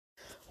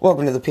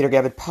Welcome to the Peter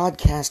Gabbett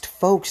Podcast,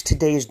 folks.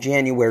 Today is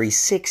January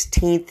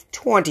 16th,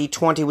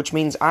 2020, which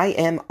means I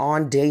am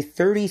on day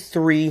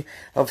 33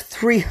 of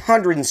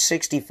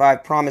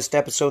 365 promised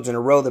episodes in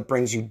a row that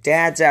brings you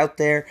dads out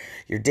there,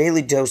 your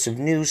daily dose of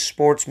news,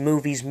 sports,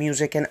 movies,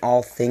 music, and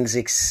all things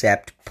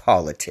except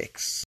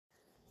politics.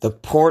 The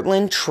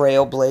Portland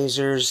Trail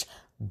Blazers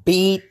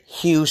beat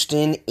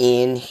Houston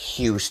in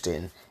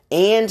Houston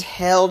and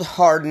held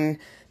Harden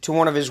to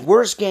one of his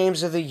worst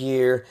games of the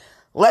year.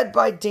 Led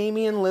by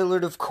Damian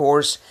Lillard, of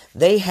course,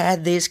 they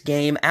had this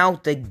game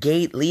out the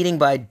gate, leading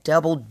by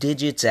double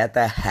digits at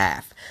the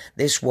half.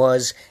 This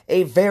was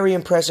a very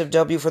impressive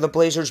W for the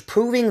Blazers,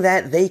 proving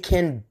that they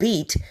can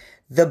beat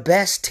the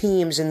best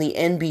teams in the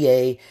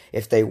NBA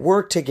if they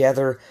work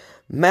together.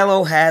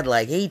 Melo had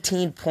like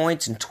 18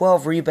 points and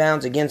 12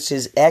 rebounds against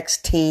his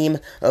ex-team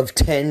of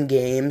 10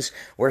 games,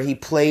 where he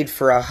played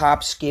for a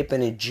hop, skip,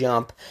 and a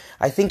jump.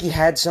 I think he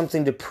had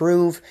something to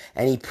prove,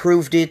 and he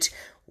proved it.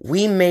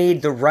 We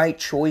made the right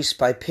choice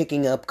by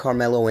picking up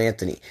Carmelo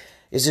Anthony.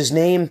 Is his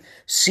name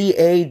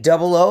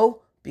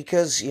C-A-O-O?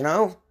 Because,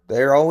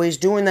 they're always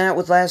doing that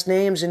with last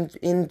names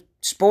in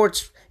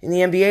sports. In the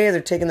NBA, they're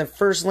taking their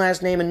first and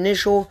last name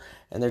initial,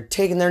 and they're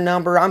taking their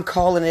number. I'm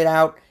calling it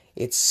out.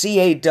 It's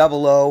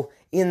C-A-O-O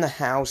in the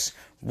house,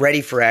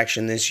 ready for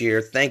action this year.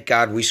 Thank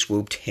God we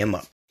swooped him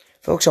up.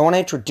 Folks, I want to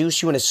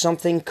introduce you into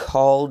something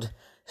called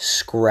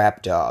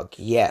Scrap Dog.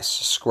 Yes,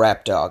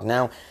 Scrap Dog.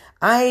 Now,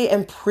 I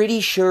am pretty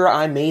sure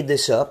I made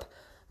this up,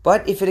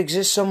 but if it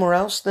exists somewhere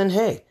else, then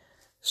hey,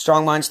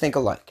 strong minds think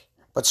alike.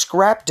 But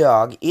Scrap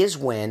Dog is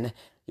when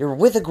you're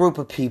with a group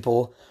of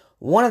people,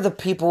 one of the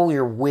people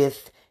you're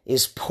with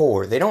is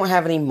poor. They don't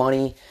have any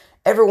money,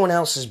 everyone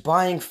else is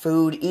buying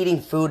food, eating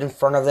food in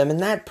front of them,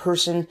 and that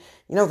person,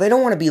 they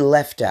don't want to be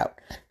left out.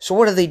 So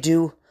what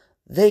do?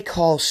 They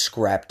call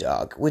Scrap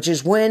Dog, which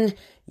is when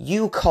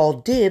you call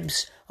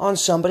dibs on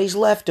somebody's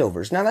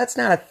leftovers. Now, that's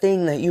not a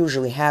thing that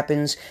usually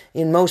happens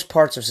in most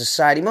parts of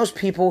society. Most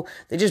people,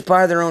 they just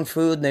buy their own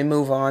food and they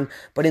move on.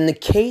 But in the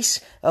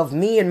case of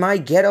me and my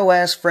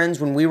ghetto-ass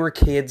friends when we were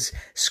kids,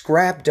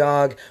 Scrap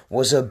Dog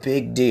was a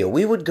big deal.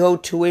 We would go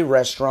to a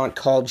restaurant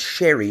called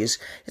Sherry's.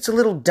 It's a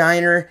little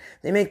diner.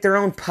 They make their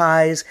own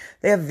pies.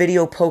 They have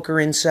video poker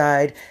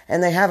inside,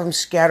 and they have them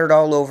scattered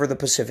all over the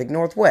Pacific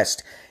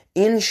Northwest.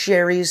 In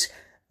Sherry's,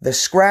 the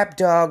Scrap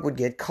Dog would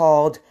get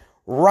called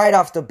right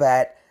off the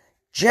bat,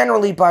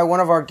 generally by one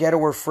of our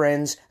ghettoer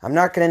friends. I'm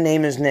not going to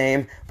name his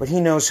name, but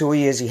he knows who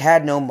he is. He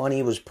had no money.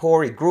 He was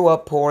poor. He grew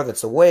up poor. That's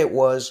the way it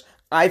was.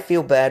 I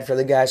feel bad for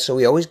the guy, so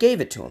we always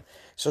gave it to him.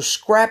 So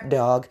Scrap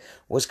Dog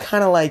was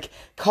kind of like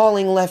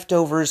calling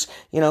leftovers,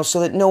 so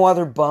that no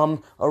other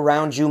bum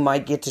around you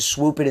might get to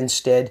swoop it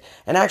instead.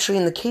 And actually,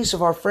 in the case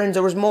of our friends,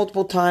 there was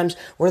multiple times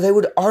where they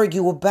would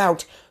argue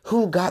about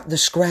who got the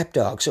Scrap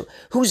Dog. So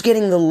who's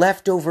getting the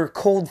leftover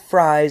cold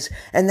fries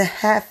and the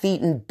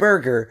half-eaten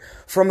burger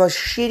from a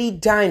shitty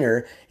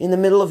diner in the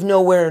middle of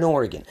nowhere in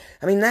Oregon?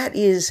 I mean, that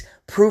is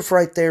proof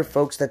right there,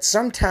 folks, that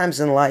sometimes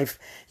in life,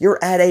 you're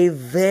at a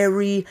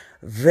very,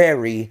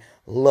 very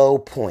low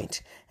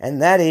point. And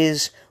that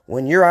is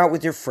when you're out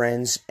with your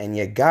friends and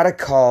you gotta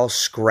call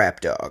Scrap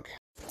Dog.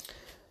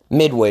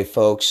 Midway,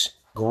 folks.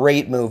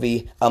 Great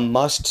movie. A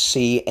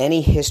must-see.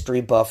 Any history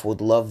buff would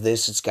love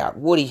this. It's got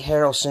Woody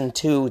Harrelson,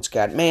 too. It's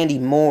got Mandy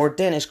Moore,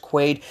 Dennis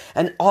Quaid,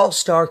 an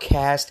all-star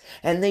cast,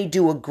 and they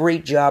do a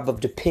great job of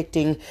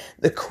depicting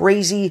the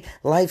crazy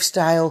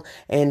lifestyle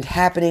and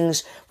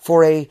happenings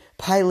for a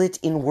pilot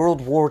in World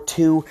War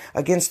II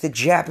against the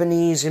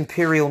Japanese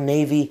Imperial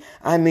Navy.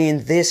 I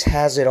mean, this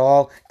has it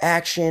all.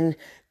 Action,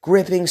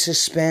 gripping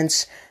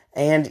suspense,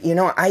 and,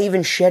 I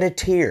even shed a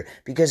tear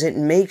because it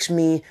makes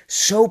me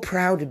so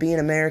proud to be an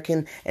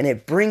American, and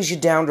it brings you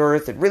down to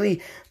earth. It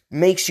really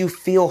makes you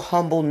feel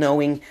humble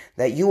knowing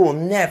that you will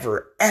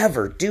never,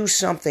 ever do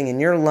something in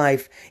your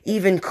life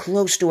even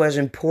close to as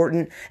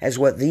important as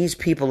what these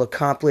people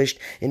accomplished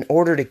in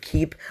order to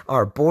keep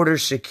our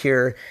borders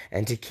secure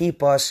and to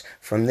keep us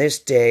from this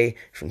day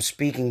from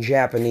speaking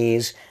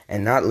Japanese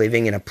and not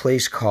living in a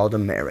place called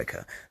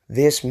America.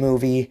 This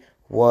movie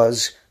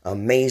was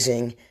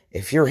amazing.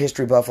 If you're a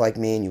history buff like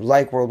me and you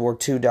like World War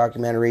II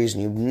documentaries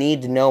and you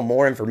need to know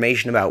more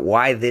information about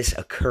why this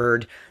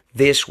occurred,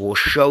 this will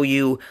show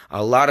you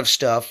a lot of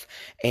stuff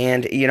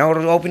and,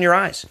 it'll open your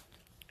eyes.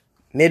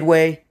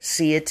 Midway,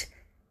 see it,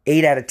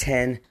 8 out of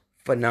 10,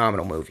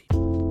 phenomenal movie.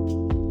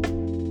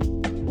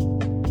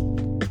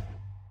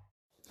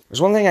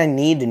 There's one thing I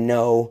need to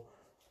know,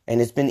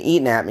 and it's been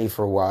eating at me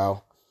for a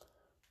while.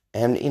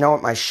 And you know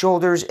what? My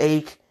shoulders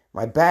ache,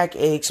 my back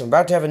aches, I'm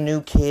about to have a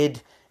new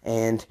kid,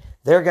 and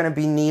they're going to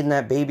be needing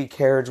that baby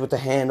carriage with the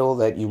handle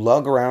that you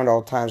lug around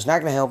all the time. It's not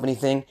going to help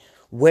anything.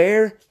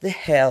 Where the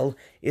hell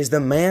is the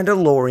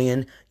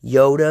Mandalorian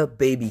Yoda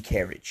baby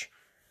carriage?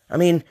 I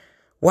mean,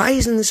 why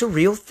isn't this a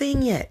real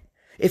thing yet?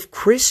 If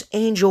Chris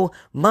Angel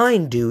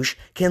Mind Douche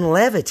can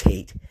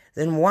levitate,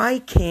 then why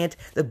can't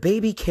the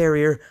baby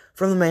carrier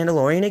from the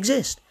Mandalorian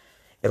exist?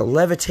 It'll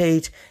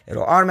levitate,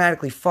 it'll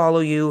automatically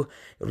follow you,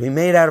 it'll be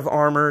made out of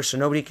armor so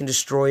nobody can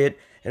destroy it,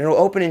 and it'll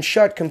open and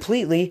shut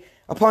completely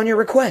upon your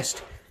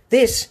request.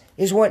 This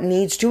is what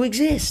needs to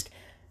exist.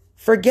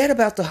 Forget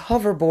about the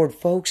hoverboard,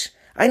 folks.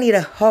 I need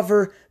a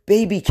hover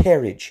baby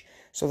carriage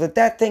so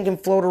that thing can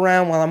float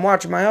around while I'm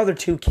watching my other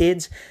two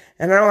kids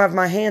and I don't have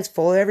my hands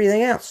full of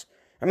everything else.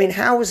 I mean,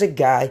 how is a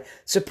guy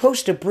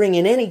supposed to bring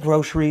in any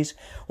groceries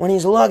when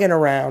he's lugging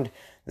around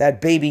that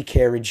baby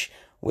carriage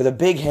with a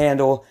big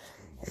handle?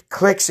 It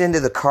clicks into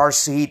the car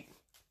seat.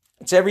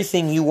 It's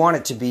everything you want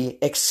it to be,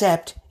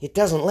 except it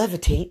doesn't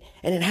levitate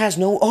and it has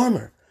no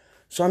armor.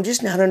 So I'm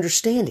just not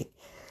understanding.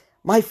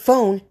 My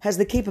phone has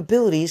the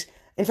capabilities,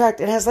 in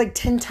fact, it has like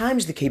 10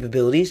 times the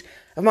capabilities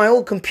of my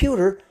old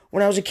computer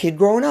when I was a kid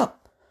growing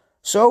up.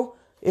 So,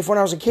 if when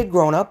I was a kid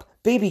growing up,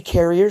 baby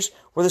carriers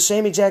were the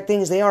same exact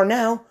thing as they are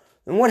now,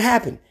 then what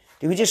happened?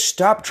 Did we just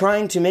stop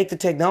trying to make the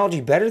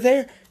technology better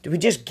there? Did we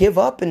just give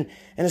up and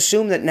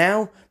assume that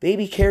now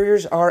baby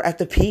carriers are at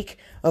the peak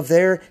of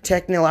their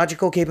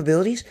technological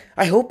capabilities?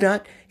 I hope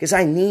not, because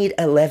I need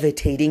a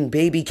levitating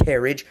baby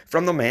carriage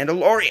from The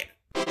Mandalorian.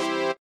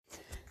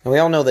 Now, we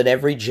all know that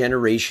every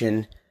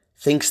generation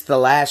thinks the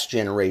last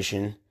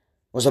generation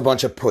was a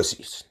bunch of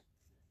pussies.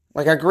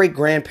 Like our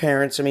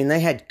great-grandparents, I mean, they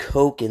had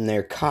Coke in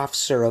their cough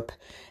syrup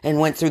and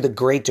went through the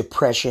Great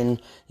Depression,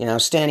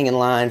 standing in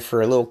line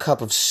for a little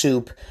cup of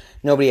soup.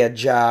 Nobody had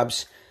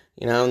jobs,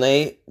 and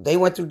they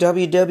went through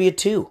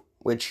WW2,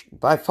 which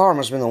by far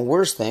must have been the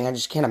worst thing. I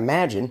just can't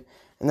imagine.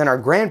 And then our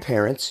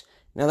grandparents,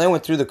 they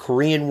went through the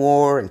Korean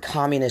War and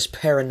communist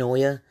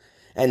paranoia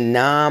and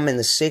Nam in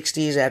the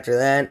 60s after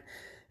that.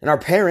 And our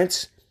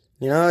parents,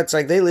 it's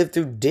like they lived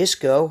through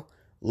disco,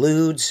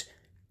 lewds,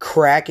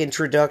 crack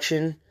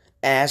introduction,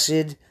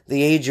 acid,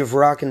 the age of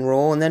rock and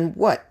roll, and then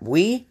what?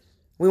 We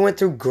went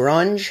through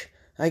grunge,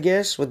 I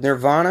guess, with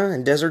Nirvana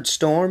and Desert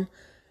Storm,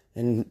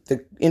 and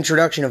the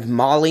introduction of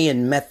Molly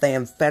and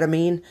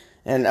methamphetamine,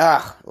 and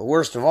the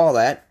worst of all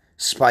that,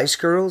 Spice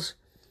Girls.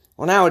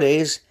 Well,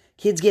 nowadays,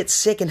 kids get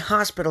sick and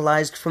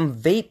hospitalized from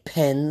vape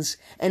pens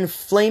and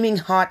flaming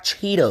hot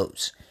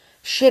Cheetos.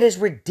 Shit is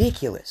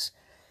ridiculous.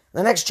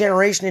 The next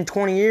generation in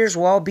 20 years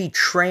will all be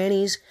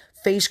trannies,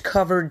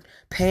 face-covered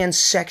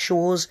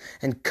pansexuals,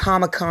 and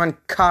Comic-Con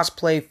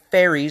cosplay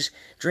fairies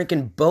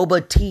drinking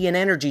boba tea and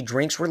energy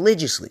drinks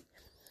religiously.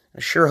 I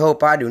sure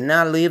hope I do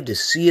not live to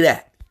see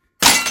that.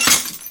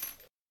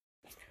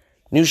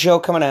 New show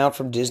coming out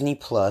from Disney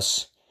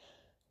Plus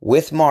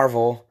with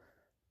Marvel,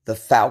 The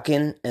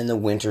Falcon and the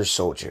Winter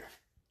Soldier.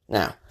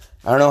 Now,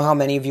 I don't know how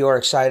many of you are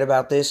excited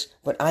about this,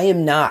 but I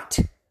am not.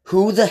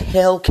 Who the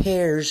hell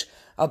cares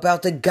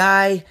about the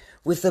guy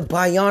with the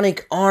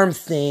bionic arm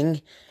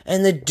thing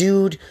and the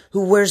dude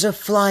who wears a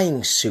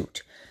flying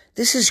suit?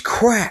 This is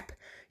crap.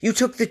 You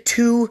took the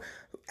two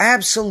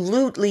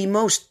absolutely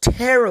most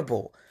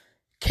terrible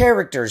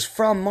characters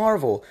from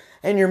Marvel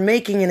and you're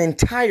making an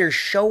entire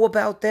show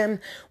about them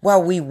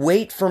while we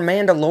wait for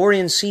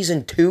Mandalorian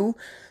Season 2?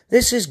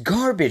 This is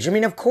garbage. I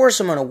mean, of course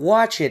I'm going to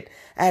watch it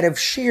out of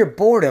sheer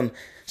boredom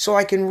so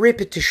I can rip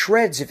it to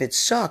shreds if it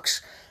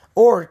sucks,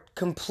 or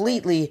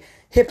completely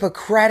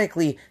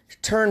hypocritically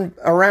turn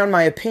around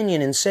my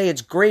opinion and say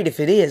it's great if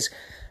it is.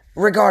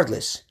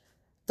 Regardless,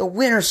 the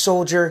Winter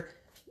Soldier,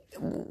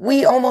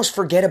 we almost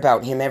forget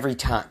about him every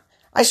time.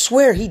 I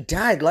swear he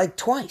died like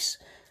twice.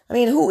 I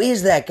mean, who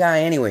is that guy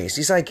anyways?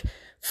 He's like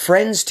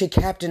friends to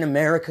Captain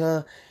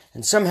America,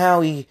 and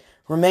somehow he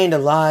remained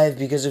alive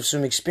because of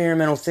some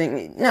experimental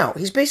thing. No,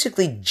 he's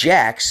basically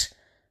Jax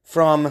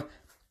from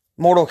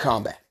Mortal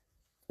Kombat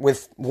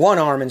with one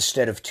arm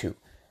instead of two.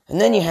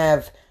 And then you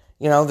have,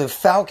 the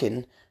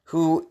Falcon,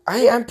 who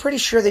I'm pretty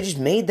sure they just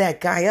made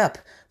that guy up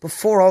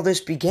before all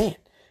this began.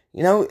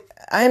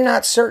 I'm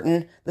not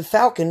certain the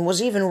Falcon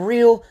was even a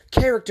real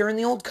character in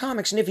the old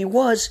comics, and if he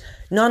was,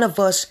 none of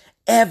us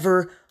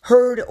ever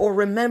heard or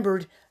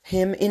remembered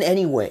him in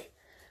any way.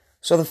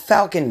 So the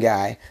Falcon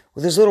guy,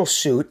 with his little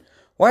suit,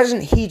 why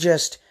doesn't he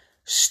just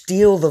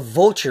steal the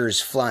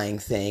Vulture's flying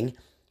thing?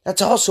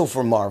 That's also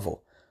for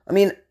Marvel. I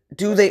mean,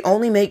 do they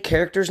only make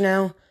characters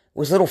now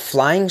with little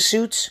flying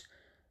suits?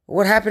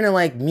 What happened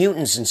to,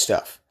 mutants and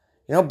stuff?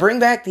 Bring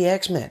back the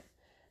X-Men.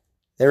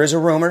 There is a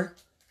rumor,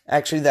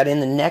 actually, that in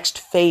the next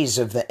phase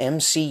of the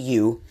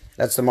MCU,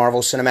 that's the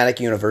Marvel Cinematic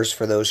Universe,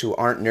 for those who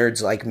aren't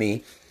nerds like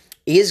me,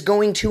 is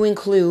going to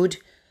include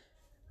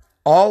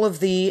all of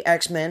the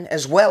X-Men,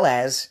 as well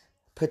as,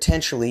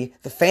 potentially,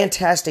 the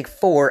Fantastic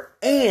Four,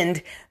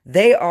 and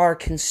they are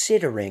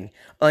considering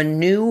a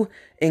new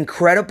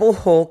Incredible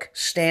Hulk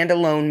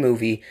standalone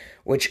movie,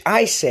 which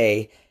I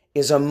say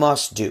is a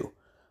must-do.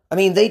 I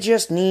mean, they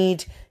just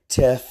need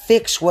to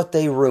fix what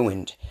they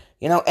ruined.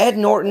 Ed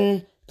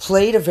Norton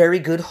played a very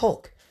good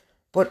Hulk.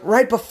 But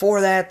right before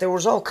that, there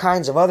was all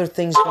kinds of other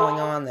things going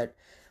on that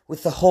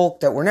with the Hulk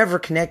that were never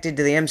connected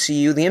to the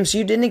MCU. The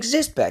MCU didn't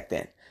exist back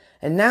then.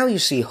 And now you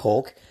see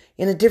Hulk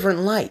in a different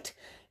light.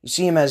 You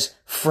see him as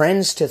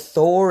friends to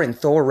Thor in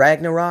Thor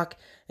Ragnarok.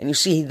 And you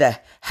see the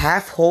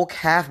half Hulk,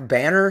 half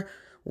Banner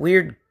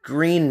weird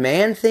green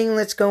man thing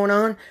that's going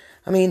on.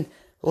 I mean,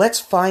 let's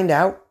find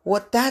out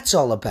what that's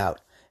all about.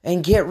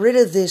 And get rid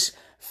of this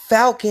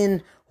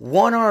Falcon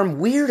one-arm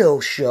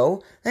weirdo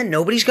show that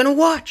nobody's going to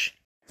watch.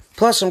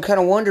 Plus, I'm kind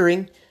of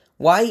wondering,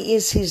 why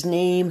is his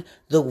name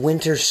the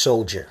Winter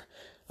Soldier?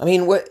 I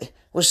mean, what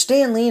was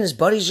Stan Lee and his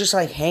buddies just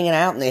like hanging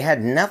out and they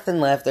had nothing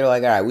left? They're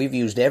like, all right, we've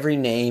used every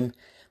name.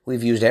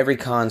 We've used every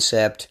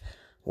concept.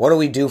 What do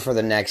we do for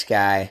the next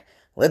guy?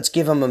 Let's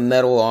give him a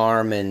metal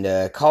arm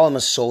and call him a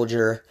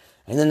soldier.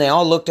 And then they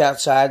all looked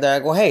outside. They're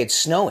like, well, hey, it's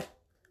snowing.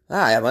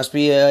 Ah, it must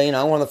be, one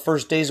of the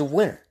first days of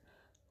winter.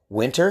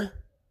 Winter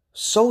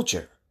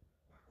Soldier.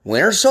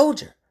 Winter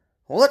Soldier.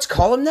 Well, let's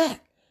call him that.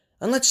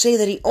 And let's say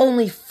that he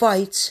only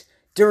fights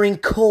during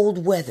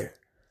cold weather.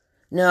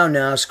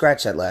 No,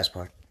 scratch that last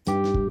part.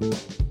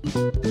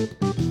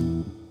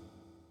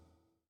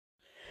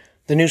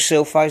 The new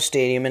SoFi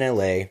Stadium in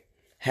LA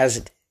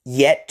has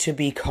yet to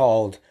be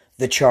called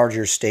the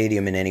Chargers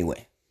Stadium in any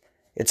way.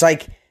 It's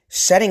like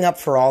setting up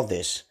for all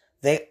this.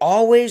 They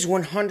always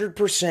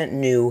 100%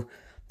 knew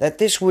that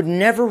this would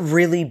never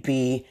really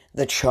be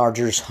the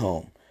Chargers'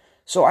 home.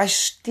 So I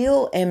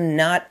still am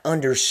not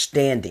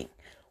understanding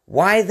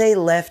why they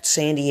left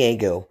San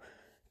Diego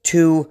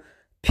to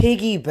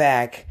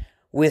piggyback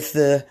with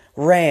the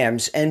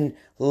Rams and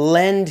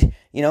lend,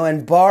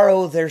 and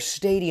borrow their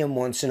stadium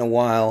once in a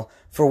while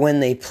for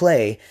when they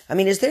play. I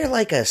mean, is there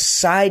like a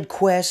side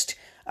quest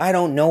I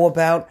don't know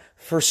about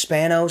for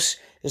Spanos?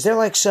 Is there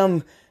like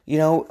some,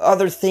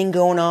 other thing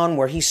going on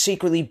where he's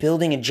secretly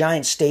building a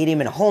giant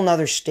stadium in a whole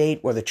nother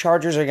state where the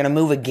Chargers are going to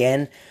move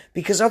again?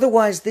 Because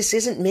otherwise, this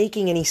isn't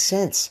making any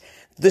sense.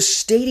 The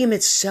stadium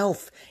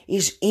itself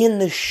is in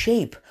the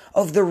shape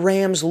of the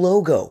Rams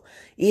logo.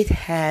 It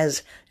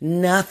has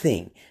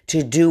nothing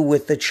to do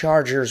with the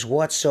Chargers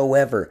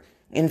whatsoever.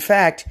 In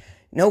fact,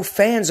 no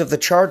fans of the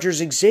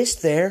Chargers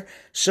exist there,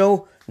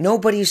 so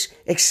nobody's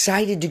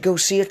excited to go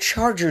see a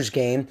Chargers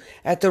game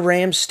at the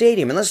Rams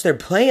Stadium, unless they're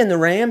playing the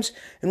Rams,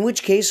 in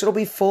which case it'll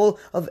be full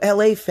of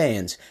LA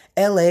fans.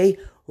 LA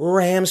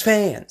Rams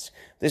fans.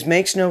 This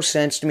makes no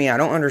sense to me. I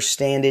don't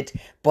understand it,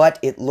 but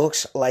it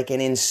looks like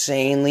an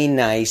insanely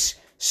nice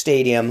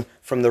stadium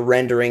from the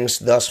renderings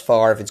thus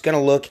far. If it's going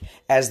to look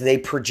as they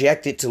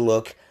project it to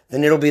look,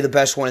 then it'll be the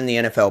best one in the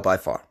NFL by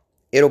far.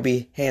 It'll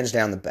be hands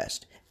down the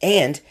best.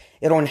 And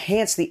it'll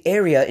enhance the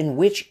area in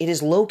which it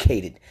is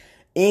located.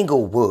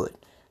 Inglewood,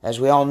 as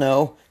we all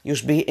know,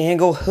 used to be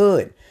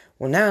Inglehood.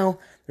 Well, now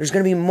there's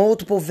going to be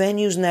multiple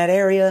venues in that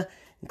area,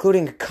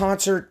 including a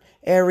concert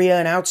area,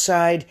 an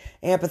outside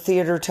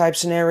amphitheater type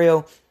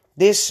scenario.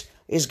 This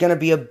is going to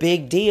be a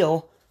big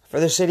deal for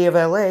the city of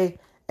LA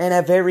and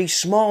a very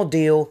small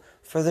deal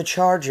for the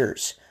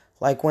Chargers,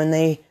 like when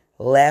they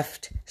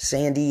left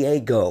San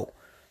Diego.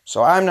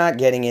 So I'm not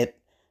getting it.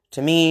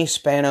 To me,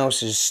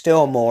 Spanos is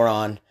still a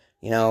moron.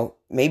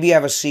 Maybe you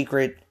have a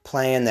secret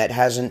plan that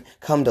hasn't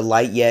come to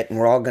light yet, and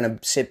we're all going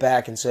to sit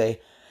back and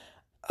say,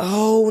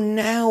 oh,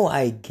 now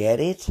I get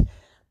it.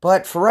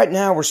 But for right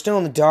now, we're still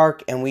in the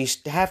dark, and we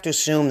have to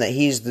assume that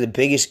he's the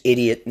biggest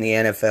idiot in the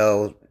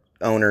NFL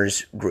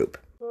owners group.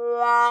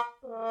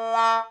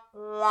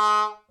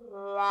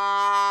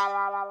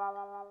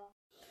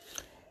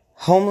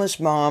 Homeless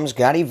moms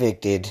got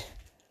evicted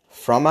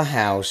from a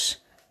house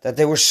that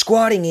they were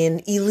squatting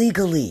in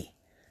illegally.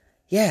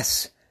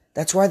 Yes,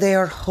 that's why they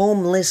are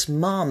homeless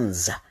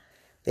moms.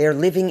 They are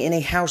living in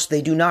a house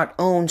they do not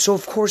own, so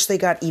of course they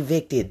got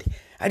evicted.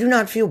 I do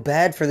not feel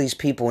bad for these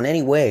people in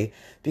any way,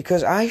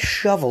 because I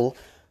shovel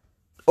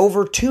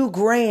over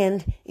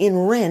 $2,000 in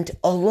rent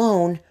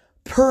alone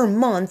per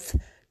month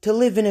to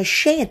live in a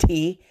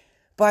shanty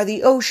by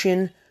the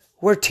ocean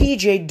where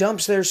TJ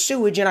dumps their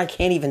sewage and I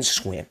can't even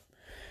swim.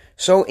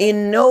 So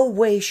in no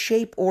way,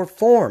 shape, or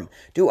form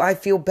do I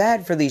feel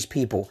bad for these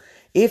people.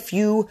 If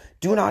you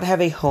do not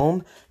have a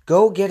home,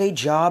 go get a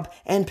job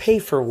and pay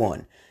for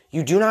one.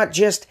 You do not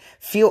just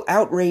feel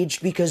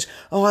outraged because,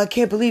 oh, I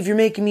can't believe you're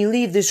making me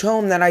leave this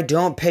home that I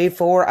don't pay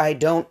for, I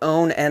don't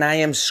own, and I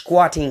am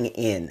squatting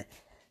in.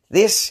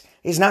 This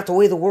is not the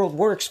way the world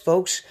works,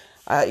 folks.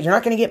 You're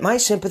not going to get my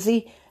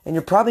sympathy, and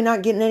you're probably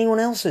not getting anyone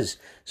else's.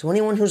 So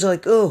anyone who's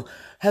like, oh,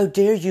 how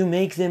dare you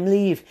make them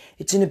leave?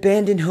 It's an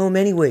abandoned home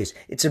anyways.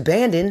 It's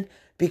abandoned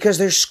because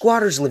there's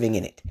squatters living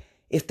in it.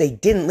 If they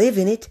didn't live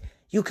in it,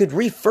 you could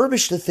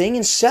refurbish the thing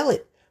and sell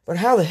it. But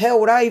how the hell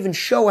would I even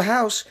show a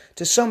house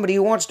to somebody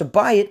who wants to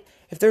buy it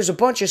if there's a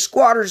bunch of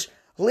squatters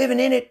living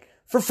in it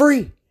for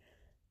free?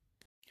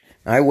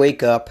 I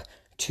wake up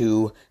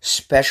to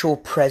special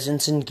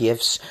presents and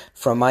gifts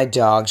from my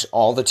dogs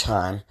all the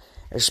time,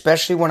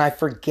 especially when I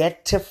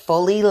forget to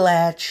fully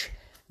latch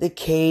the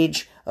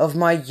cage of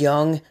my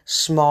young,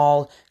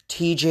 small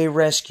TJ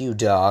rescue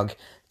dog,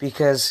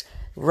 because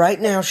right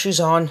now she's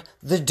on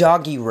the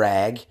doggy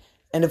rag,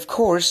 and of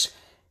course,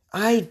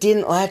 I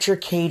didn't latch her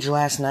cage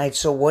last night,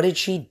 so what did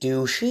she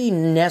do? She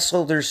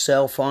nestled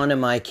herself onto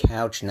my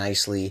couch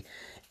nicely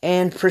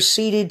and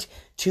proceeded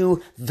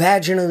to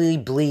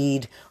vaginally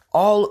bleed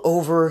all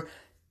over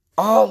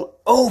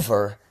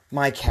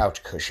my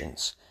couch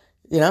cushions.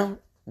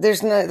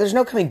 There's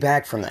no coming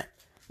back from that.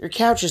 Your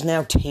couch is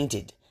now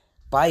tainted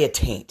by a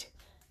taint.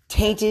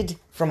 Tainted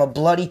from a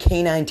bloody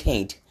canine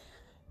taint.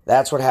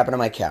 That's what happened to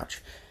my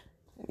couch.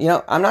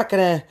 I'm not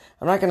gonna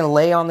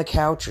lay on the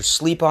couch or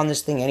sleep on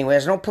this thing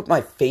anyways. I don't put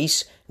my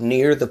face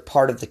near the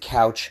part of the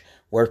couch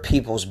where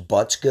people's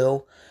butts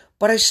go,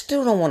 but I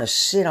still don't want to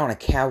sit on a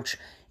couch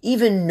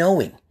even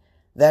knowing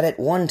that at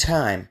one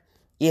time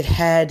it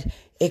had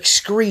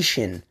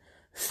excretion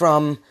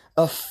from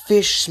a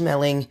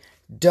fish-smelling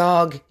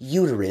dog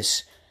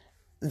uterus.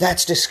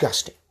 That's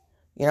disgusting.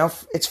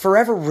 It's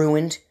forever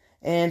ruined,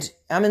 and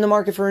I'm in the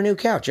market for a new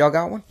couch. Y'all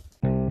got one?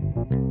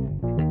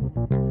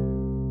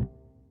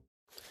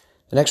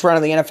 The next round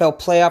of the NFL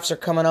playoffs are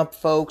coming up,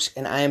 folks,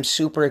 and I am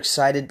super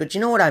excited. But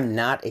you know what I'm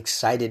not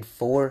excited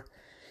for?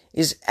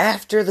 Is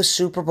after the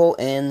Super Bowl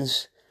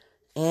ends,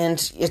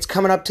 and it's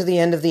coming up to the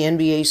end of the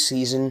NBA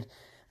season,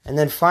 and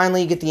then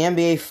finally you get the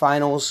NBA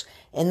Finals,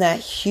 and that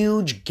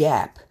huge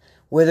gap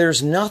where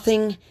there's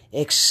nothing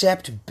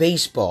except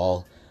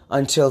baseball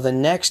until the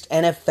next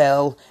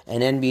NFL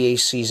and NBA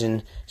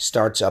season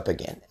starts up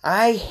again.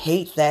 I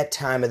hate that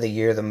time of the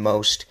year the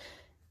most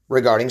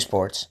regarding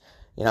sports.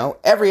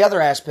 Every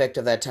other aspect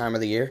of that time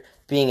of the year,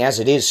 being as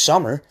it is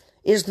summer,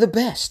 is the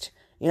best.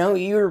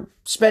 You're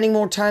spending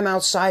more time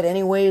outside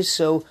anyways,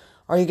 so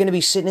are you going to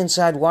be sitting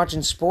inside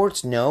watching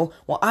sports? No.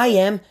 Well, I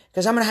am,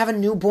 because I'm going to have a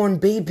newborn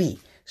baby.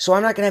 So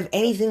I'm not going to have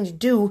anything to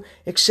do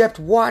except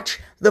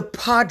watch the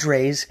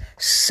Padres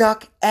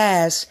suck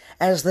ass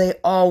as they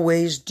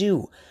always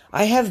do.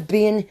 I have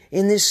been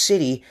in this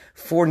city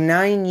for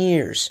 9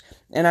 years,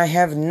 and I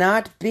have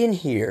not been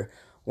here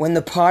when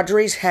the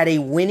Padres had a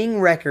winning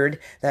record,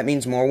 that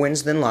means more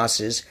wins than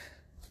losses,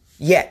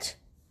 yet.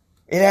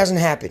 It hasn't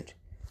happened.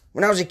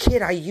 When I was a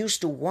kid, I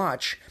used to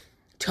watch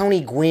Tony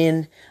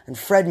Gwynn and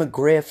Fred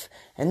McGriff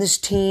and these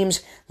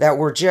teams that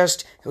were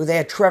they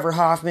had Trevor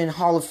Hoffman,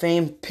 Hall of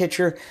Fame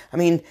pitcher.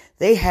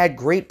 They had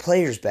great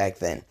players back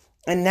then.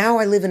 And now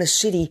I live in a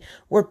city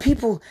where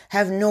people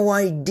have no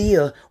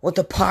idea what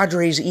the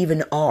Padres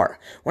even are.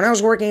 When I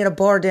was working at a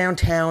bar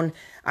downtown,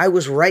 I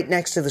was right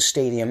next to the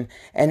stadium,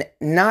 and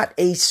not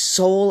a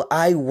soul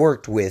I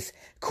worked with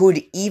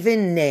could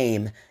even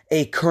name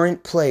a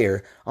current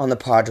player on the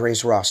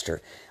Padres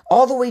roster.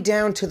 All the way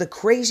down to the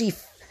crazy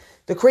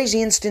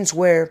instance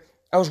where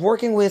I was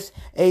working with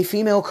a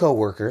female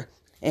coworker,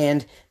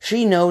 and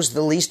she knows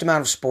the least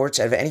amount of sports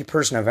out of any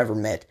person I've ever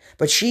met.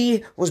 But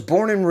she was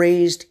born and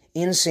raised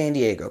in San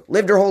Diego,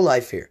 lived her whole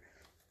life here.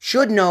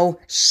 Should know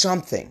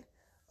something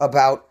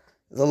about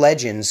the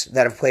legends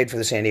that have played for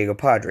the San Diego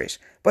Padres,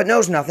 but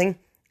knows nothing.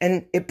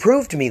 And it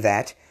proved to me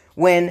that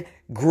when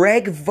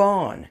Greg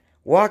Vaughn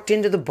walked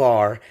into the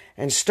bar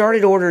and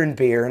started ordering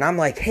beer, and I'm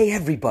like, hey,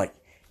 everybody,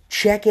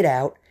 check it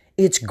out.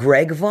 It's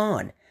Greg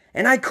Vaughn.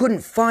 And I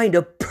couldn't find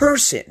a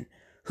person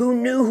who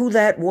knew who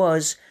that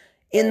was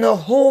in the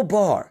whole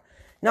bar.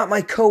 Not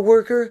my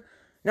coworker,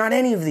 not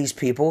any of these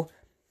people.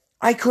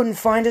 I couldn't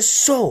find a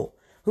soul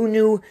who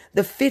knew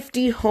the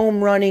 50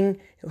 home run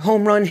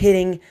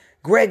hitting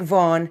Greg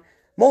Vaughn,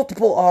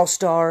 multiple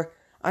All-Star.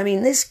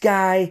 This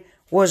guy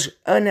was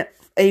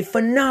a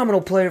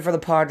phenomenal player for the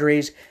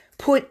Padres,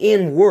 put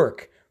in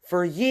work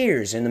for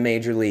years in the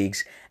major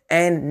leagues,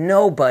 and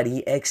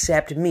nobody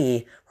except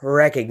me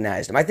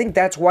recognized him. I think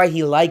that's why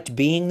he liked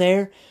being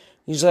there.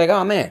 He's like,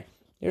 oh man,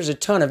 there's a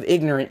ton of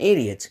ignorant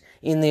idiots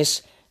in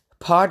this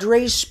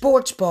Padres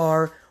sports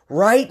bar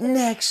right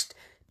next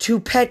to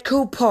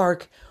Petco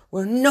Park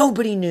where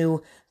nobody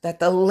knew that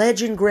the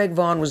legend Greg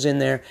Vaughn was in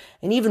there.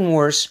 And even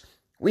worse,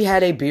 we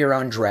had a beer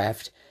on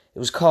draft. It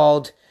was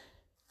called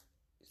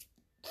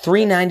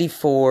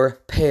 394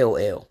 Pale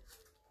Ale.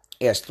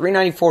 Yes,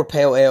 394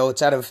 Pale Ale.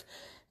 It's out of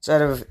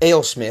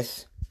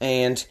AleSmith,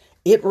 and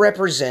it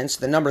represents,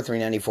 the number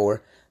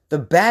 394, the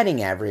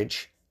batting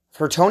average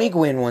for Tony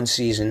Gwynn one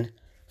season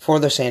for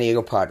the San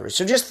Diego Padres.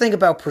 So just think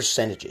about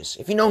percentages.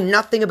 If you know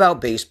nothing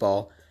about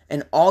baseball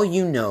and all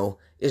you know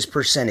is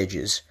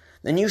percentages,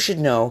 then you should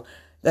know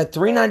that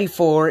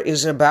 394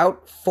 is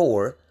about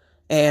 4,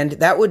 and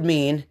that would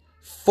mean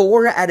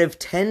 4 out of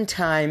 10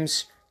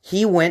 times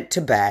he went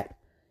to bat,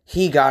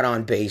 he got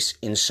on base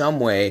in some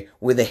way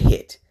with a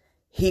hit.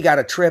 He got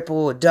a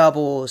triple, a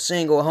double, a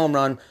single, a home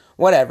run,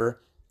 whatever.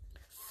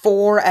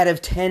 4 out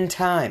of 10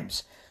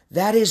 times.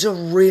 That is a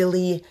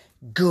really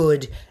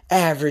good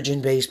average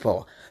in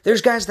baseball.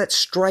 There's guys that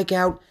strike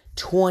out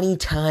 20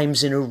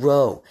 times in a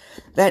row.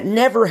 That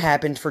never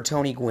happened for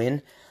Tony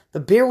Gwynn. The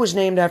beer was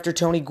named after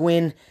Tony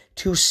Gwynn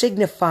to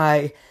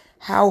signify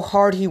how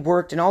hard he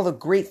worked and all the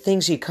great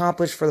things he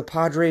accomplished for the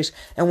Padres.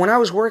 And when I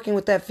was working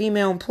with that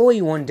female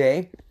employee one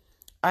day,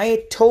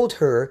 I told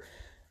her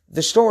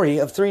the story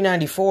of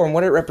 394 and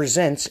what it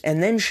represents,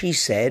 and then she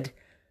said,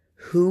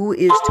 "Who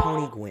is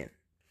Tony Gwynn?"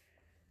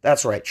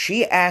 That's right,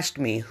 she asked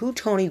me who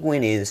Tony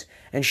Gwynn is,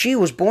 and she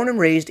was born and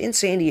raised in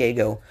San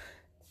Diego,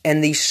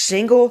 and the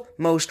single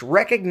most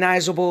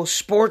recognizable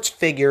sports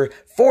figure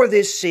for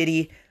this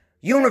city,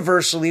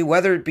 universally,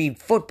 whether it be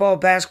football,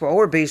 basketball,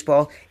 or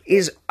baseball,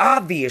 is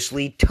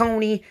obviously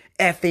Tony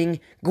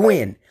effing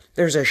Gwynn.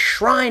 There's a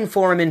shrine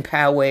for him in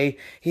Poway.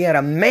 He had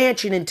a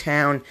mansion in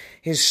town.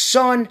 His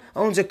son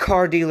owns a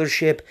car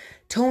dealership.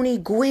 Tony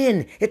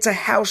Gwynn. It's a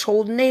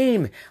household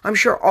name. I'm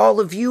sure all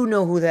of you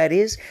know who that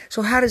is.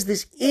 So how does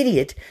this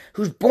idiot,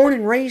 who's born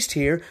and raised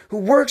here, who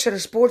works at a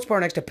sports bar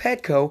next to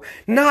Petco,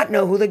 not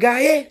know who the guy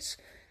is?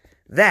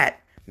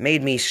 That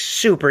made me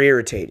super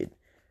irritated.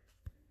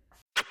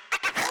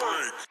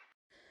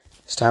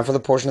 It's time for the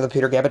portion of the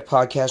Peter Gabbett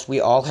podcast we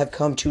all have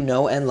come to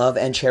know and love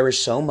and cherish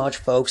so much,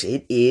 folks.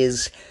 It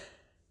is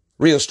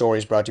Real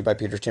Stories, brought to you by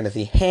Peter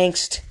Timothy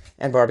Hangst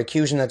and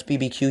Barbecusion. That's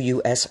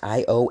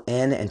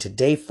BBQUSION. And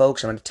today,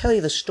 folks, I'm going to tell you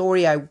the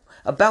story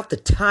about the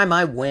time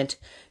I went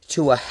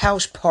to a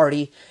house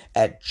party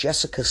at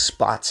Jessica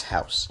Spott's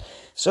house.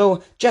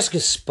 So, Jessica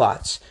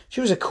Spott's,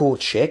 she was a cool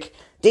chick,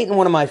 dating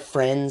one of my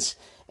friends,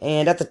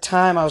 and at the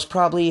time I was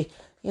probably,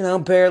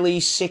 barely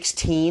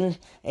 16,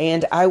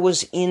 and I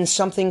was in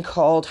something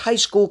called high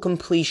school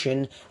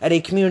completion at a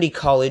community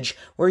college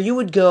where you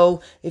would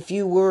go if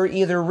you were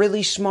either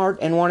really smart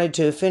and wanted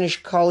to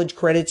finish college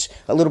credits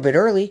a little bit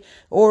early,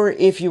 or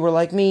if you were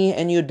like me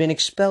and you had been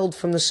expelled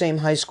from the same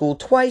high school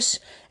twice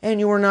and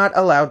you were not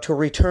allowed to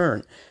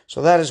return.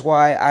 So that is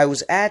why I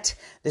was at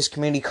this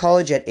community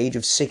college at age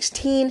of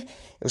 16. It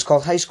was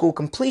called high school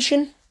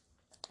completion.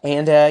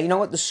 And you know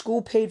what? The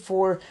school paid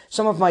for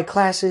some of my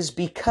classes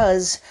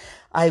because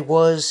I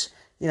was,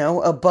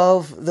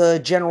 above the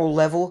general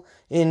level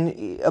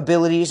in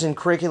abilities and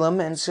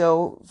curriculum. And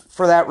so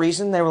for that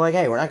reason, they were like,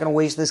 hey, we're not going to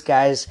waste this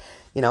guy's,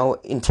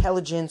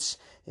 intelligence,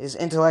 his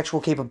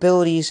intellectual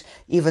capabilities,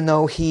 even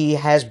though he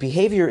has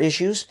behavior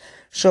issues.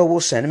 So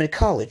we'll send him to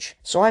college.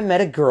 So I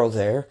met a girl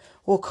there.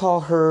 We'll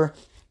call her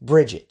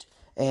Bridget.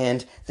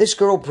 And this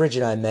girl,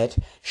 Bridget, I met,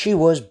 she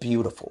was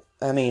beautiful.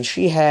 I mean,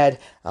 she had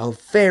a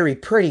very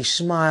pretty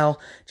smile,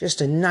 just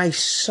a nice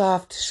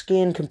soft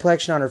skin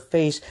complexion on her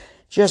face,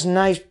 just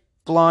nice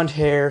blonde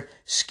hair,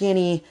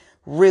 skinny,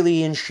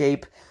 really in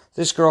shape.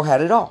 This girl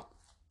had it all.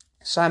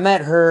 So I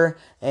met her,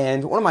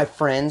 and one of my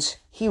friends,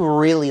 he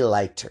really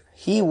liked her.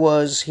 He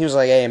was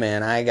like, hey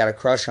man, I got a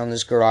crush on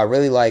this girl, I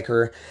really like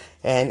her.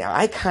 And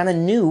I kind of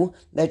knew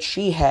that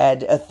she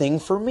had a thing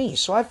for me.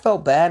 So I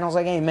felt bad, and I was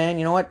like, hey man,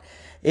 you know what?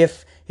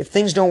 If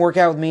things don't work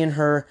out with me and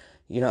her,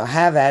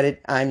 have at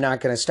it. I'm not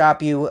going to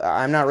stop you.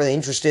 I'm not really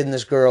interested in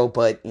this girl,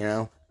 but,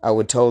 I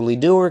would totally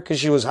do her because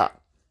she was hot.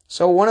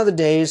 So one of the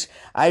days,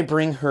 I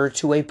bring her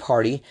to a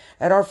party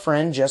at our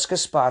friend Jessica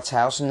Spott's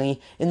house in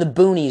the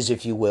boonies,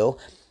 if you will.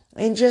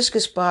 And Jessica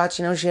Spott's,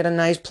 she had a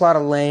nice plot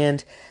of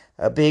land,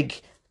 a big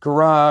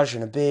garage,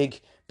 and a big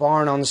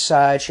barn on the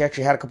side. She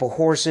actually had a couple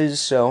horses,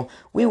 so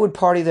we would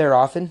party there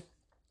often.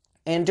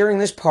 And during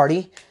this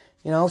party,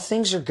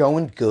 things are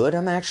going good.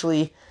 I'm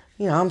actually,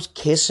 I'm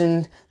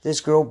kissing this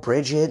girl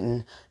Bridget,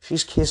 and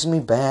she's kissing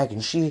me back,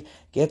 and she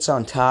gets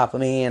on top of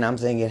me, and I'm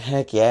thinking,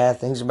 heck yeah,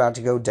 things are about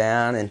to go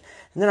down. And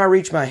then I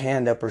reach my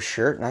hand up her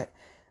shirt, and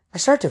I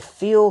start to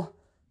feel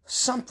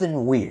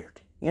something weird,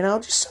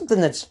 just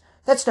something that's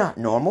not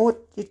normal.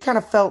 It kind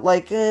of felt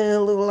like a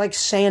little like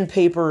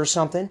sandpaper or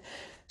something.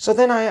 So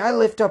then I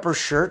lift up her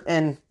shirt,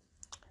 and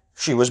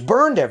she was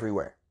burned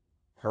everywhere.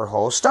 Her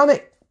whole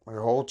stomach,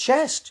 her whole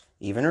chest,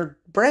 even her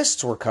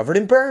breasts were covered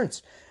in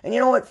burns. And you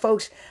know what,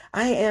 folks?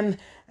 I am,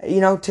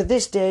 to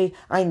this day,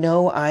 I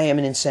know I am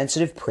an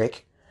insensitive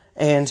prick.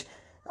 And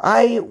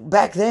I,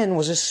 back then,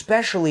 was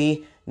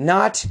especially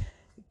not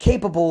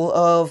capable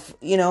of,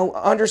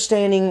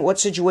 understanding what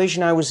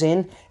situation I was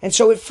in. And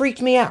so it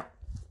freaked me out.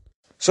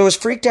 So as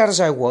freaked out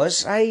as I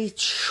was, I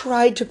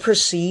tried to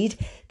proceed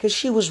because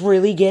she was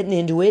really getting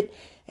into it.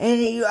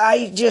 And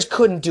I just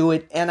couldn't do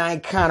it. And I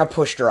kind of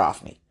pushed her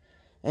off me.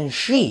 And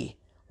she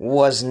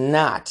was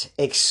not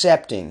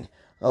accepting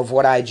of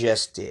what I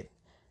just did.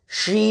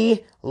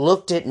 She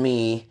looked at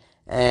me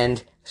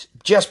and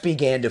just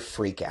began to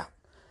freak out.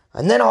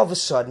 And then all of a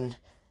sudden,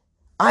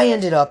 I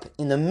ended up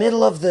in the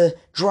middle of the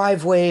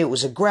driveway. It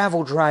was a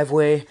gravel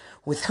driveway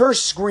with her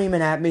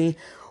screaming at me,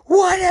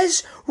 "What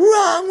is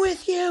wrong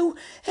with you?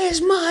 Is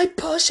my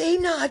pussy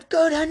not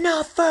good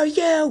enough for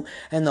you?"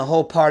 And the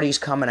whole party's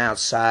coming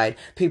outside.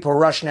 People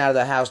rushing out of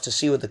the house to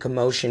see what the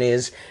commotion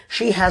is.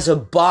 She has a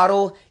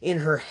bottle in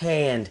her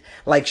hand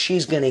like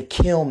she's gonna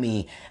kill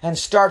me and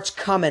starts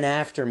coming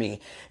after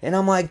me. And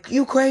I'm like,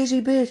 "You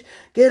crazy bitch,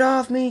 get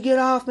off me, get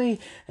off me."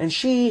 And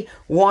she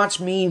wants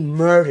me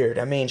murdered.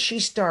 I mean, she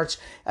starts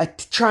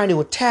trying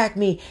to attack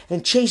me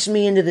and chasing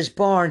me into this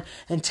barn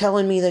and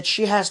telling me that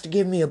she has to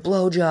give me a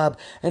blowjob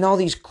and all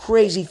these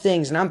crazy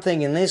things. And I'm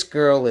thinking, this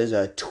girl is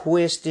a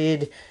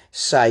twisted,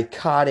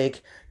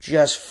 psychotic,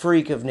 just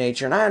freak of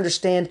nature. And I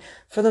understand,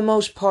 for the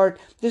most part,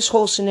 this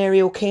whole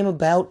scenario came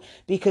about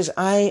because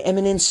I am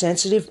an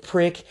insensitive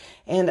prick,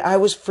 and I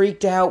was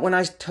freaked out when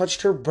I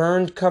touched her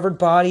burned, covered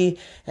body,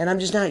 and I'm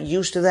just not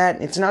used to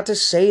that. It's not to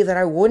say that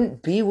I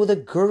wouldn't be with a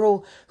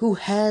girl who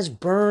has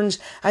burns.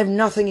 I have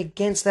nothing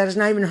against that. It's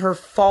not even her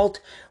fault.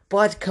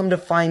 But come to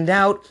find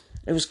out,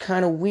 it was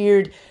kind of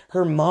weird.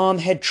 Her mom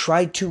had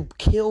tried to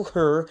kill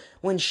her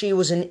when she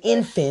was an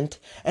infant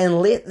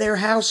and lit their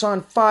house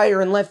on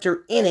fire and left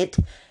her in it.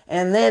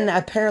 And then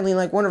apparently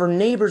like one of her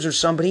neighbors or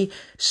somebody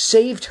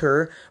saved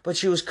her, but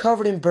she was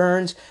covered in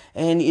burns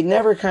and it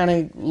never kind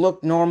of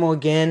looked normal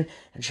again.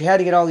 And she had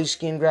to get all these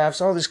skin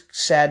grafts. All this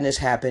sadness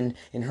happened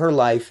in her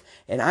life.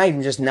 And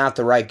I'm just not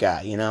the right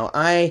guy, you know.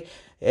 I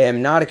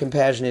am not a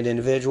compassionate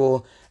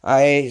individual.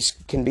 I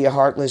can be a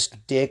heartless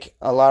dick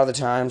a lot of the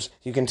times.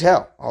 You can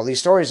tell. All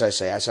these stories I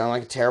say, I sound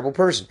like a terrible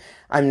person.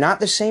 I'm not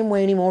the same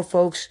way anymore,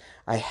 folks.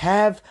 I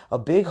have a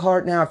big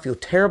heart now. I feel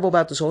terrible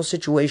about this whole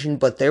situation,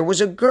 but there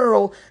was a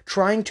girl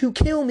trying to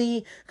kill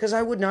me because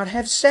I would not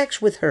have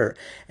sex with her.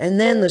 And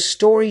then the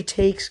story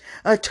takes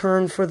a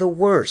turn for the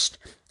worst.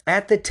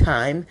 At the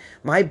time,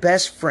 my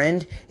best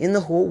friend in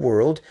the whole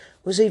world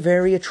was a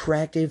very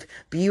attractive,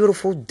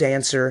 beautiful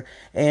dancer,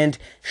 and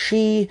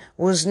she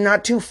was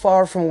not too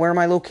far from where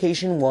my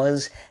location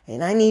was,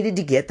 and I needed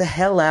to get the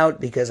hell out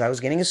because I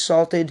was getting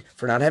assaulted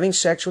for not having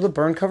sex with a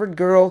burn-covered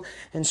girl,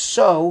 and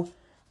so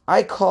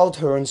I called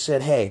her and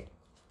said, hey,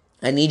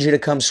 I need you to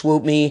come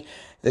swoop me.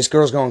 This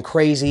girl's going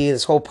crazy.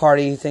 This whole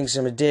party thinks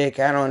I'm a dick.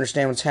 I don't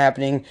understand what's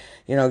happening.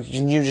 You know,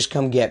 you just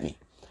come get me.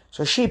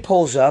 So she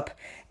pulls up,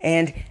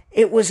 and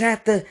it was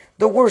at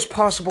the worst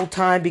possible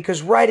time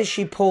because right as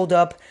she pulled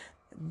up,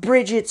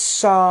 Bridget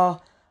saw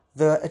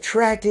the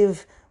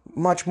attractive,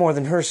 much more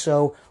than her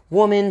so,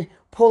 woman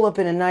pull up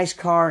in a nice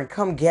car and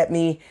come get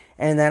me,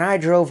 and then I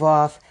drove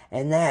off,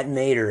 and that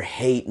made her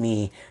hate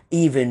me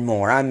even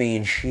more. I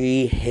mean,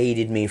 she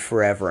hated me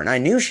forever, and I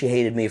knew she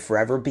hated me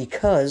forever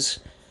because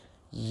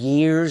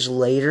years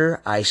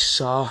later, I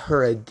saw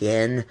her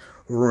again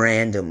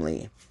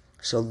randomly.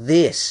 So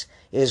this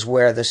is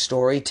where the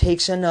story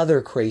takes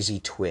another crazy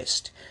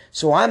twist.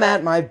 So I'm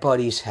at my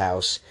buddy's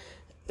house,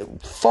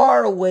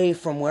 far away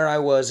from where I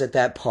was at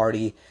that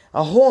party,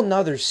 a whole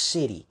nother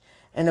city.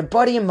 And a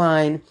buddy of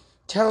mine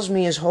tells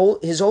me his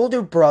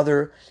older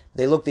brother,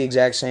 they look the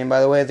exact same, by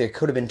the way, they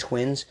could have been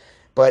twins,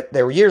 but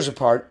they were years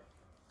apart.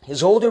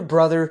 His older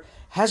brother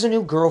has a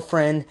new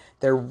girlfriend,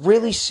 they're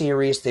really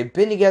serious, they've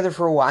been together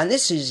for a while, and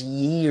this is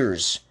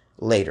years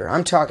later.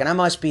 I'm talking, I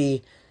must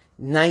be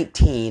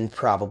 19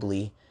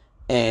 probably,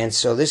 and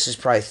so this is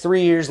probably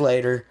 3 years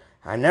later.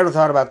 I never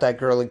thought about that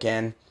girl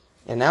again.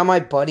 And now my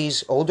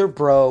buddy's older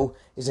bro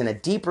is in a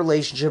deep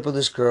relationship with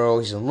this girl.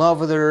 He's in love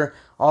with her,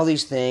 all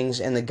these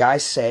things. And the guy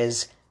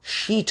says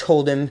she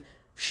told him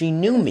she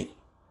knew me.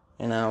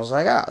 And I was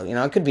like, oh, you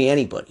know, it could be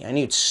anybody. I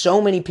knew so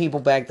many people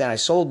back then. I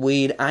sold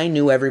weed. I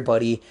knew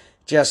everybody.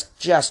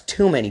 Just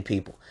too many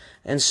people.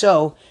 And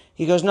so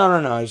he goes,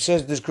 no. He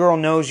says this girl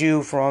knows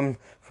you from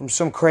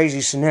some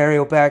crazy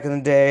scenario back in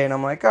the day. And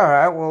I'm like, all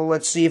right, well,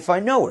 let's see if I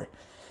know her.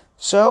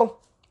 So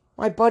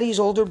my buddy's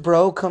older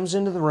bro comes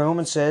into the room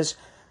and says,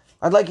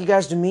 I'd like you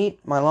guys to meet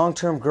my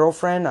long-term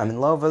girlfriend. I'm in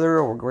love with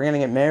her. We're going to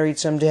get married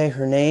someday.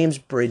 Her name's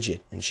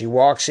Bridget. And she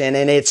walks in,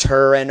 and it's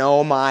her. And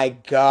oh, my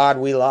God,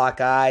 we lock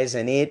eyes.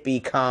 And it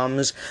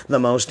becomes the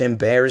most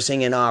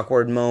embarrassing and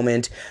awkward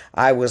moment.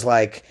 I was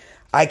like,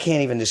 I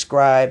can't even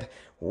describe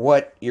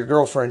what your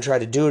girlfriend tried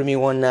to do to me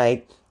one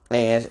night.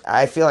 And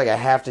I feel like I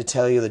have to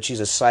tell you that she's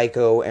a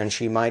psycho, and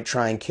she might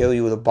try and kill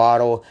you with a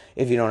bottle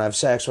if you don't have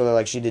sex with her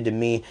like she did to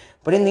me.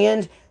 But in the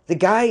end, the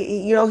guy,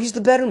 you know, he's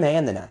the better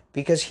man than I,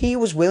 because he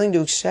was willing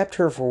to accept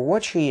her for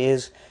what she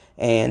is,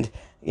 and,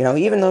 you know,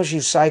 even though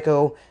she's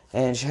psycho,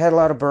 and she had a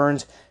lot of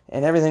burns,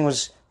 and everything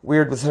was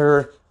weird with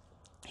her,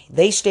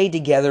 they stayed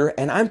together,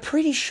 and I'm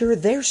pretty sure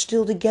they're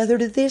still together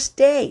to this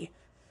day.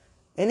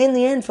 And in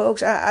the end,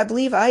 folks, I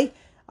believe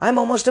I'm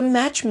almost a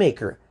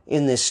matchmaker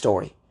in this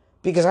story,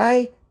 because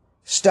I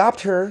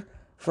stopped her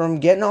from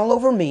getting all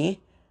over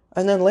me,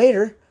 and then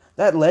later,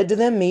 that led to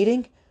them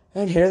meeting,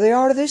 and here they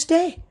are to this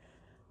day.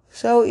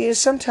 So, you know,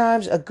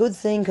 sometimes a good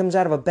thing comes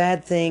out of a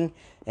bad thing,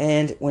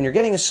 and when you're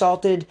getting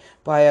assaulted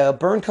by a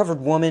burn-covered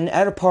woman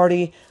at a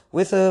party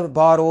with a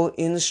bottle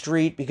in the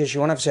street because she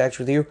won't have sex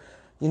with you,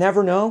 you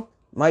never know,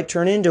 might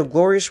turn into a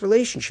glorious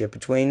relationship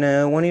between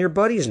one of your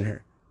buddies and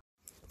her.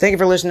 Thank you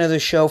for listening to the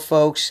show,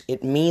 folks.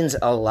 It means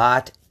a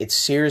lot. It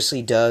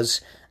seriously does.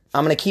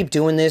 I'm going to keep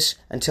doing this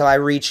until I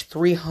reach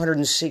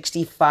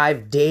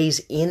 365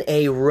 days in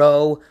a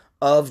row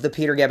of the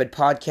Peter Gabbett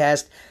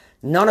podcast.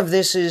 None of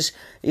this is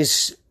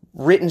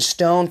written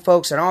stone,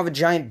 folks. I don't have a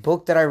giant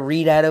book that I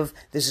read out of.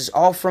 This is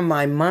all from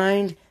my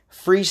mind,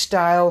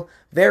 freestyle,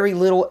 very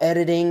little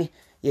editing.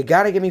 You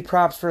gotta give me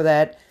props for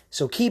that.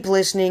 So keep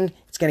listening.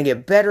 It's gonna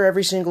get better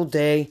every single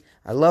day.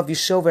 I love you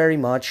so very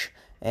much.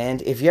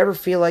 And if you ever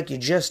feel like you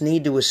just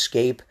need to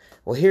escape,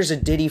 well, here's a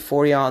ditty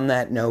for you on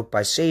that note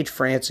by Sage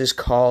Francis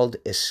called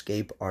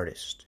Escape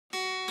Artist.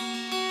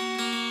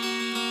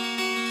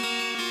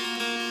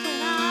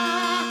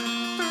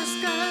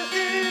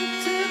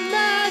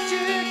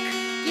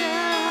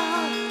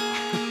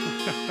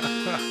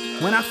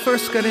 When I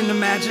first got into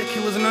magic,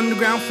 it was an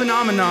underground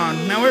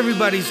phenomenon. Now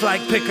everybody's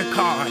like, pick a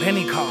card,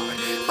 any card.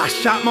 If I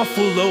shot my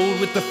full load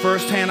with the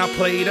first hand I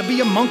played, I'd be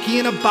a monkey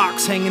in a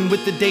box hanging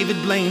with the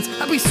David Blaines.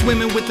 I'd be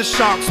swimming with the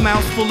sharks,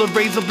 mouths full of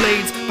razor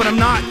blades. but I'm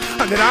not.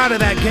 I got out of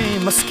that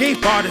game,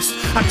 escape artist.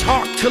 I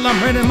talk till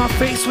I'm red in my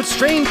face with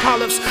strain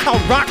polyps. I'll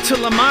rock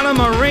till I'm out of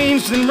my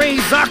range, then raise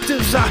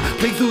octaves. I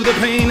play through the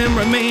pain and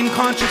remain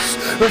conscious,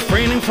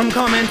 refraining from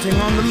commenting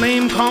on the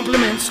lame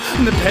compliments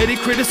and the petty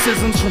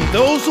criticisms from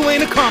those who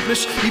ain't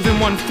accomplished even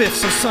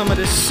 1/5 of some of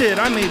this shit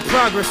I made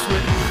progress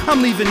with.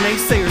 I'm leaving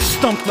naysayers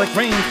stumped like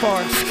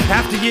rainforests.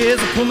 After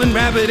years of pulling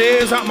rabbit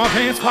ears out my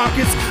pants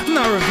pockets, I'm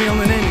not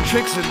revealing any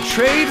tricks of the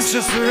trade. It's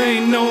just there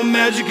ain't no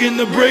magic in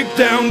the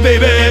breakdown,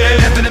 baby.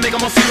 Nothing to make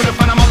them all see what I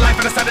find on my life,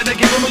 I decided to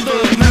give them a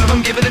look. None of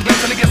them give it a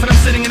glimpse, and I guess that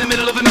I'm sitting in the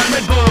middle of an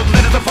unread book.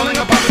 Letters are falling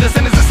apart, but the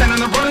sentence is sent,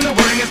 and I'm running the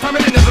wording is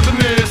permanent, never been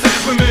missed.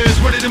 Sentence we miss,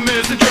 worded and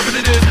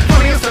misinterpreted is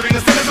funny and serving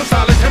a sentence of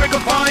solitary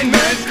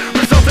confinement.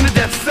 Results in a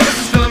death sentence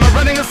is filling my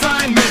running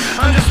assignment.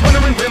 I'm just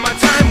wondering where my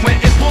time went.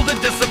 It pulled a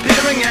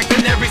disappearing act,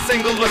 and every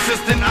single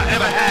assistant I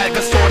ever had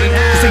got sorted in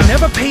half. They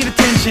never paid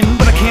attention,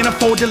 but I can't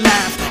afford to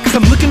laugh, cause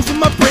I'm looking for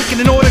my break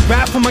and an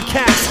autograph for my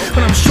cast.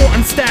 But I'm short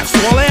on staff, so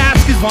all I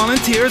ask is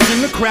volunteers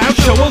in the crowd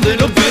show a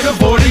little bit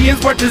of audience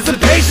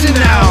participation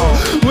now.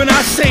 When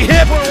I say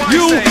hip,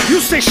 you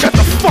say shut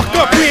the fuck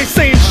up, we ain't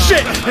saying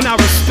shit, and I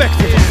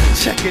respect it.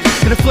 Check it,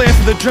 get a flair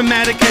for the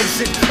dramatic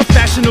exit, a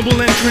fashionable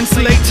entrance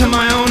late to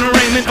my own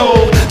arraignment.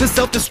 Oh, the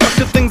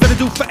self-destructive things that I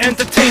do for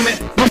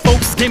entertainment. My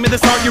folks gave me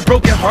this art, your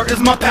broken heart is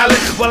my palette.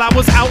 While I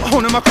was out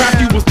honing my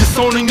craft, you was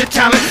disowning your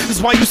talent. This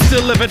is why you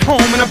still live at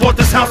home, and I bought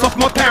this house off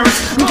my parents.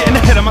 I'm getting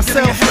ahead of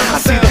myself, I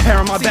see the hair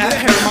on my back.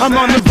 I'm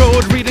on the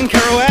road reading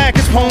Kerouac,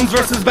 it's poems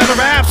versus better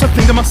raps. I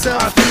think to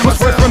myself, what's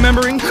worth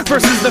remembering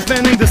versus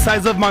defending the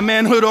size of my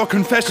manhood or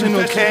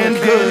confessional canned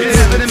goods.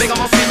 Nothing to make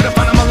them all see what I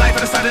find on my life, I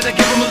decided to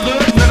give them a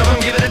look. None of them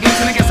give it a glimpse,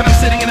 and I guess that I'm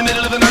sitting in the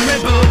middle of an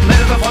unread book.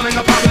 Letters are falling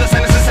apart, but the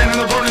sentence is sent, and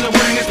the road and the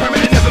wording is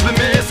permanent, never been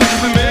missed.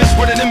 Sentence been missed,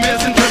 worded and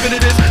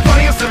misinterpreted is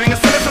funny and serving a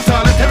sentence of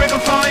solitary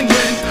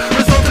confinement.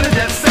 Result in a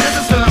death sentence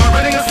is filling my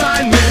writing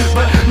assignment.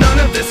 But none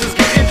of this is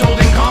getting told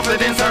in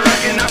confidence. I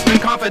reckon I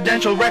spend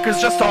confidential records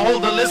just to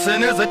hold the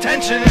listener's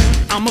attention.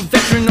 I'm a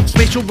veteran of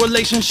spatial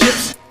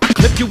relationships.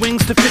 Clip your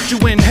wings to fit you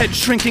in, head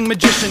shrinking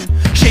magician,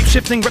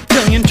 shape-shifting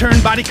reptilian,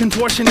 turned body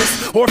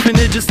contortionist.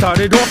 Orphanages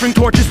started offering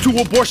torches to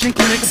abortion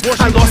clinics.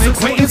 I lost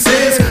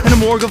acquaintances and a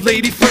morgue of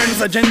lady friends.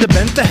 I gender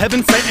bent the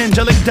heaven sent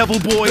angelic devil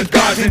boy. The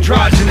gods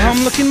androgynous.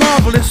 I'm looking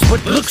marvelous,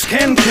 but looks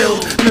can kill.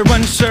 And they're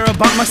unsure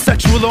about my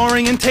sexual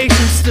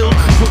orientation still.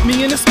 Put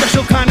me in a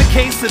special kind of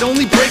case that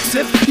only breaks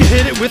if you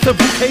hit it with a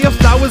bouquet of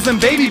flowers and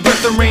baby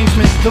breath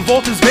arrangement. The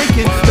vault is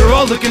vacant, they're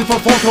all looking for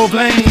photo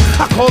blame.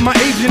 I called my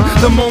agent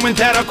the moment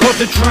that I caught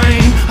the train.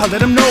 I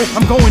let him know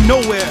I'm going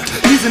nowhere.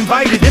 He's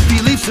invited. If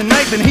he leaves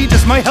tonight, then he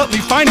just might help me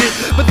find it.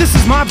 But this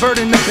is my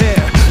burden to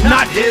bear,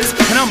 not his.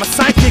 And I'm a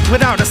sidekick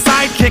without a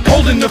sidekick,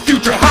 holding the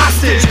future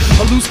hostage.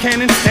 A loose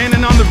cannon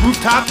standing on the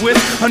rooftop with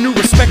a new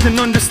respect and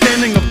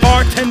understanding of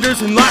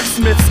bartenders and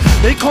locksmiths.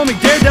 They call me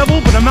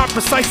Daredevil, but I'm not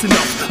precise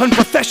enough.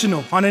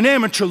 Unprofessional on an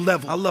amateur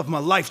level. I love my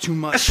life too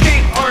much.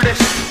 Escape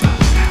artist.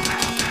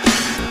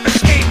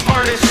 Escape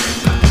artist.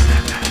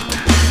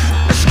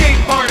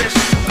 Escape artist.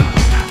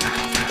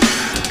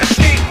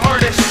 Escape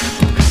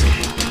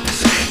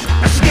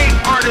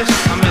artist.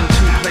 I'm in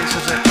two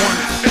places at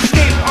once.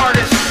 Escape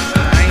artist. I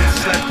ain't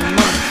slept in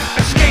months.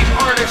 Escape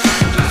artist.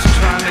 I'm just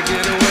trying to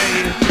get away.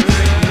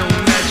 There ain't no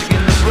magic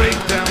in the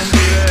breakdown,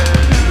 baby.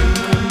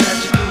 No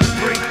magic in the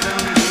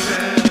breakdown,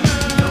 baby.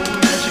 No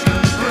magic in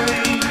the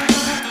break.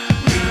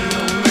 No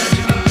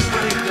magic in the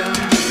breakdown,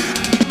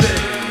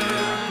 baby.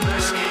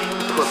 Escape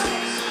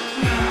pussies.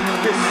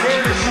 You're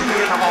scared to shoot me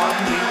in the heart.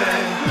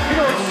 You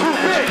know it's too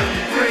big.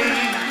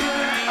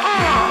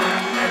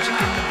 Magic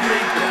in the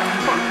breakdown,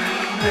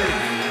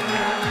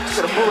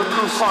 Got a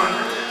bulletproof heart.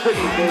 Hit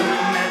me, baby.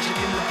 magic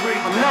in the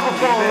breakdown. I'll never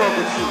fall in love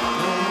with you.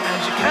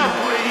 Magic in the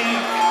break.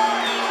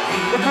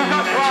 If you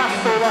got glass,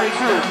 so that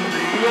too.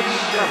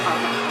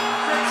 Bitch.